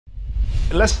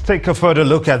let's take a further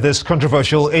look at this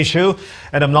controversial issue.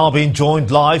 And I'm now being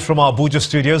joined live from our Abuja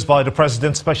studios by the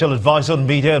President's Special Advisor on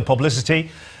Media and Publicity,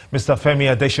 Mr.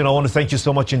 Femi Adesina. I want to thank you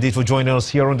so much indeed for joining us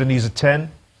here on the News at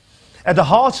 10. At the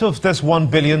heart of this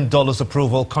 $1 billion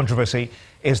approval controversy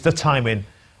is the timing.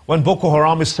 When Boko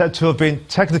Haram is said to have been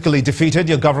technically defeated,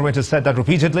 your government has said that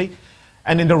repeatedly,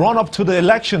 and in the run-up to the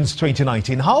elections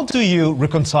 2019, how do you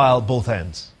reconcile both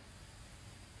ends?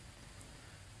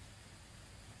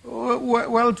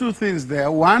 Well, two things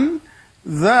there. One,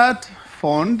 that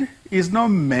fund is not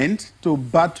meant to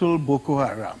battle Boko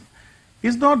Haram.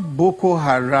 It's not Boko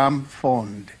Haram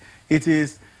fund. It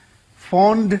is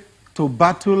fund to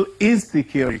battle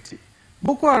insecurity.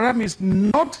 Boko Haram is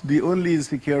not the only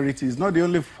insecurity, it's not the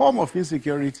only form of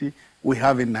insecurity we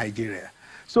have in Nigeria.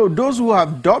 So those who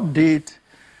have dubbed it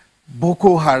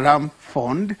Boko Haram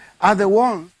fund are the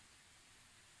ones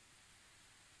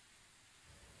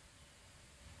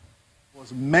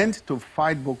was meant to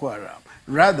fight Boko Haram.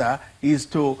 Rather, is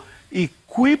to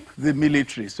equip the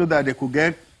military so that they could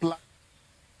get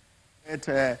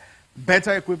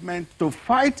better equipment to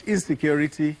fight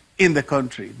insecurity in the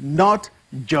country, not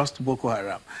just Boko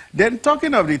Haram. Then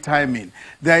talking of the timing,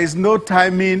 there is no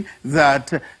timing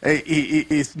that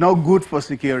is not good for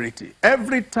security.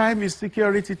 Every time is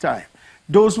security time.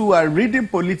 Those who are reading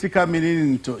political meaning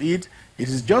into it, it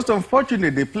is just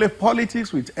unfortunate they play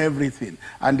politics with everything,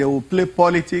 and they will play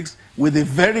politics with the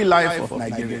very life of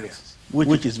Nigerians,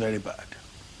 which is very bad.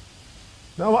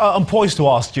 Now, I'm poised to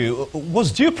ask you,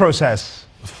 was due process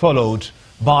followed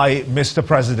by Mr.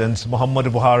 President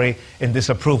Muhammadu Buhari in this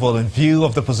approval in view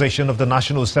of the position of the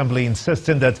National Assembly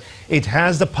insisting that it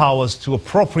has the powers to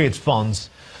appropriate funds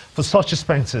for such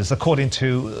expenses according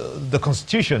to the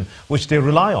Constitution, which they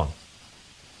rely on?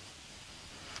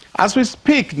 As we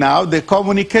speak now, the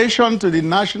communication to the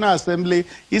National Assembly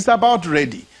is about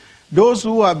ready. Those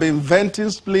who have been venting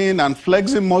spleen and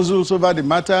flexing muscles over the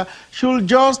matter should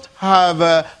just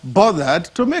have bothered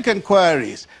to make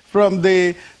inquiries from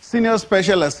the Senior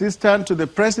Special Assistant to the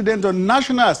President on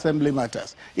National Assembly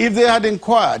matters. If they had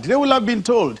inquired, they would have been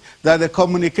told that the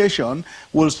communication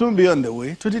will soon be on the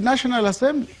way to the National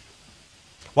Assembly.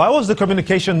 Why was the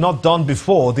communication not done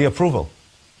before the approval?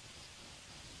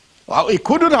 Well, it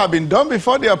couldn't have been done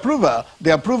before the approval.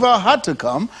 The approval had to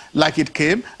come like it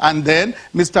came, and then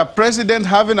Mr. President,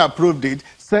 having approved it,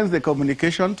 sends the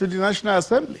communication to the National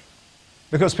Assembly.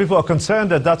 Because people are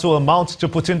concerned that that will amount to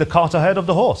putting the cart ahead of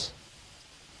the horse.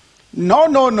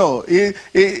 No. It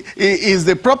is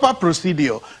the proper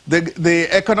procedure. The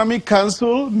Economic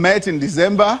Council met in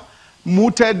December,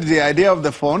 mooted the idea of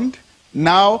the fund.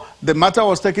 Now the matter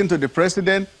was taken to the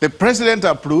President. The President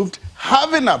approved.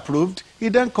 Having approved, he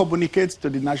then communicates to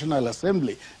the National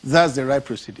Assembly. That's the right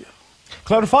procedure.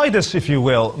 Clarify this, if you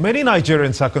will. Many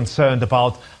Nigerians are concerned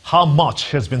about how much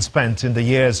has been spent in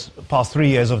the past 3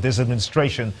 years of this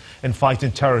administration in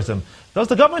fighting terrorism. Does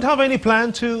the government have any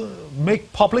plan to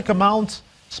make public amounts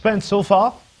spent so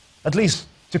far, at least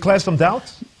to clear some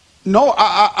doubts? No,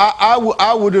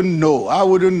 I wouldn't know. I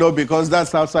wouldn't know because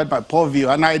that's outside my purview.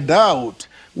 And I doubt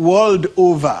world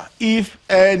over if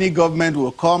any government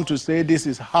will come to say this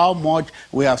is how much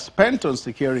we have spent on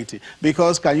security.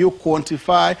 Because can you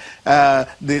quantify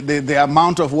the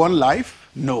amount of one life?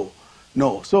 No.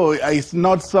 So it's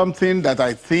not something that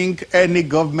I think any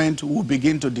government will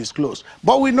begin to disclose.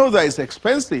 But we know that it's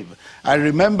expensive. I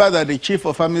remember that the Chief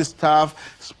of Army Staff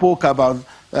spoke about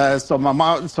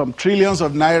some trillions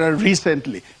of naira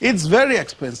recently. It's very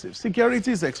expensive.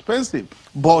 Security is expensive,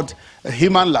 but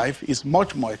human life is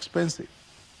much more expensive.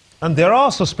 And there are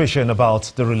suspicion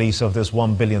about the release of this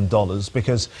 $1 billion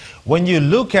because when you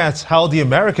look at how the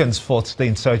Americans fought the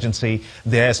insurgency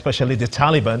there, especially the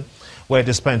Taliban, where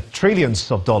they spent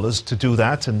trillions of dollars to do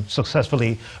that and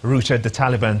successfully rooted the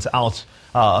Taliban out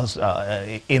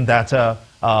in that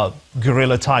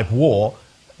guerrilla-type war.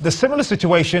 The similar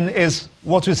situation is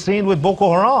what we're seeing with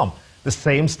Boko Haram, the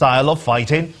same style of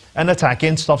fighting and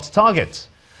attacking soft targets.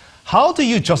 How do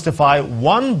you justify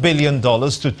 $1 billion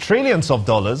to trillions of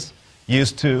dollars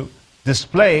used to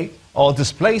display or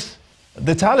displace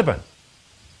the Taliban?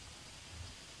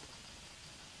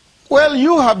 Well,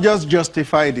 you have just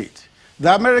justified it.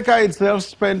 The America itself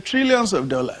spent trillions of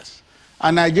dollars,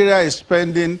 and Nigeria is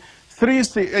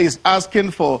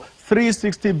asking for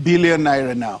 360 billion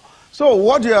naira now. So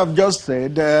what you have just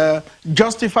said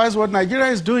justifies what Nigeria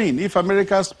is doing. If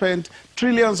America spent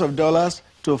trillions of dollars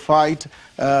to fight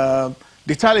the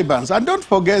Taliban. And don't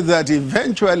forget that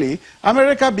eventually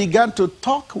America began to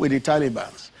talk with the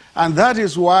Taliban. And that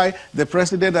is why the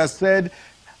president has said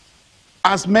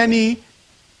as many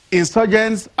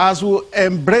insurgents as will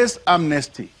embrace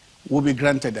amnesty will be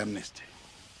granted amnesty.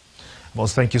 Well,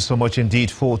 thank you so much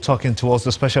indeed for talking to us,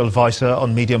 the Special Advisor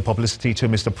on Media and Publicity to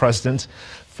Mr. President,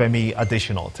 Femi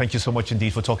Adesina. Thank you so much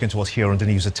indeed for talking to us here on the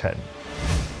News at 10.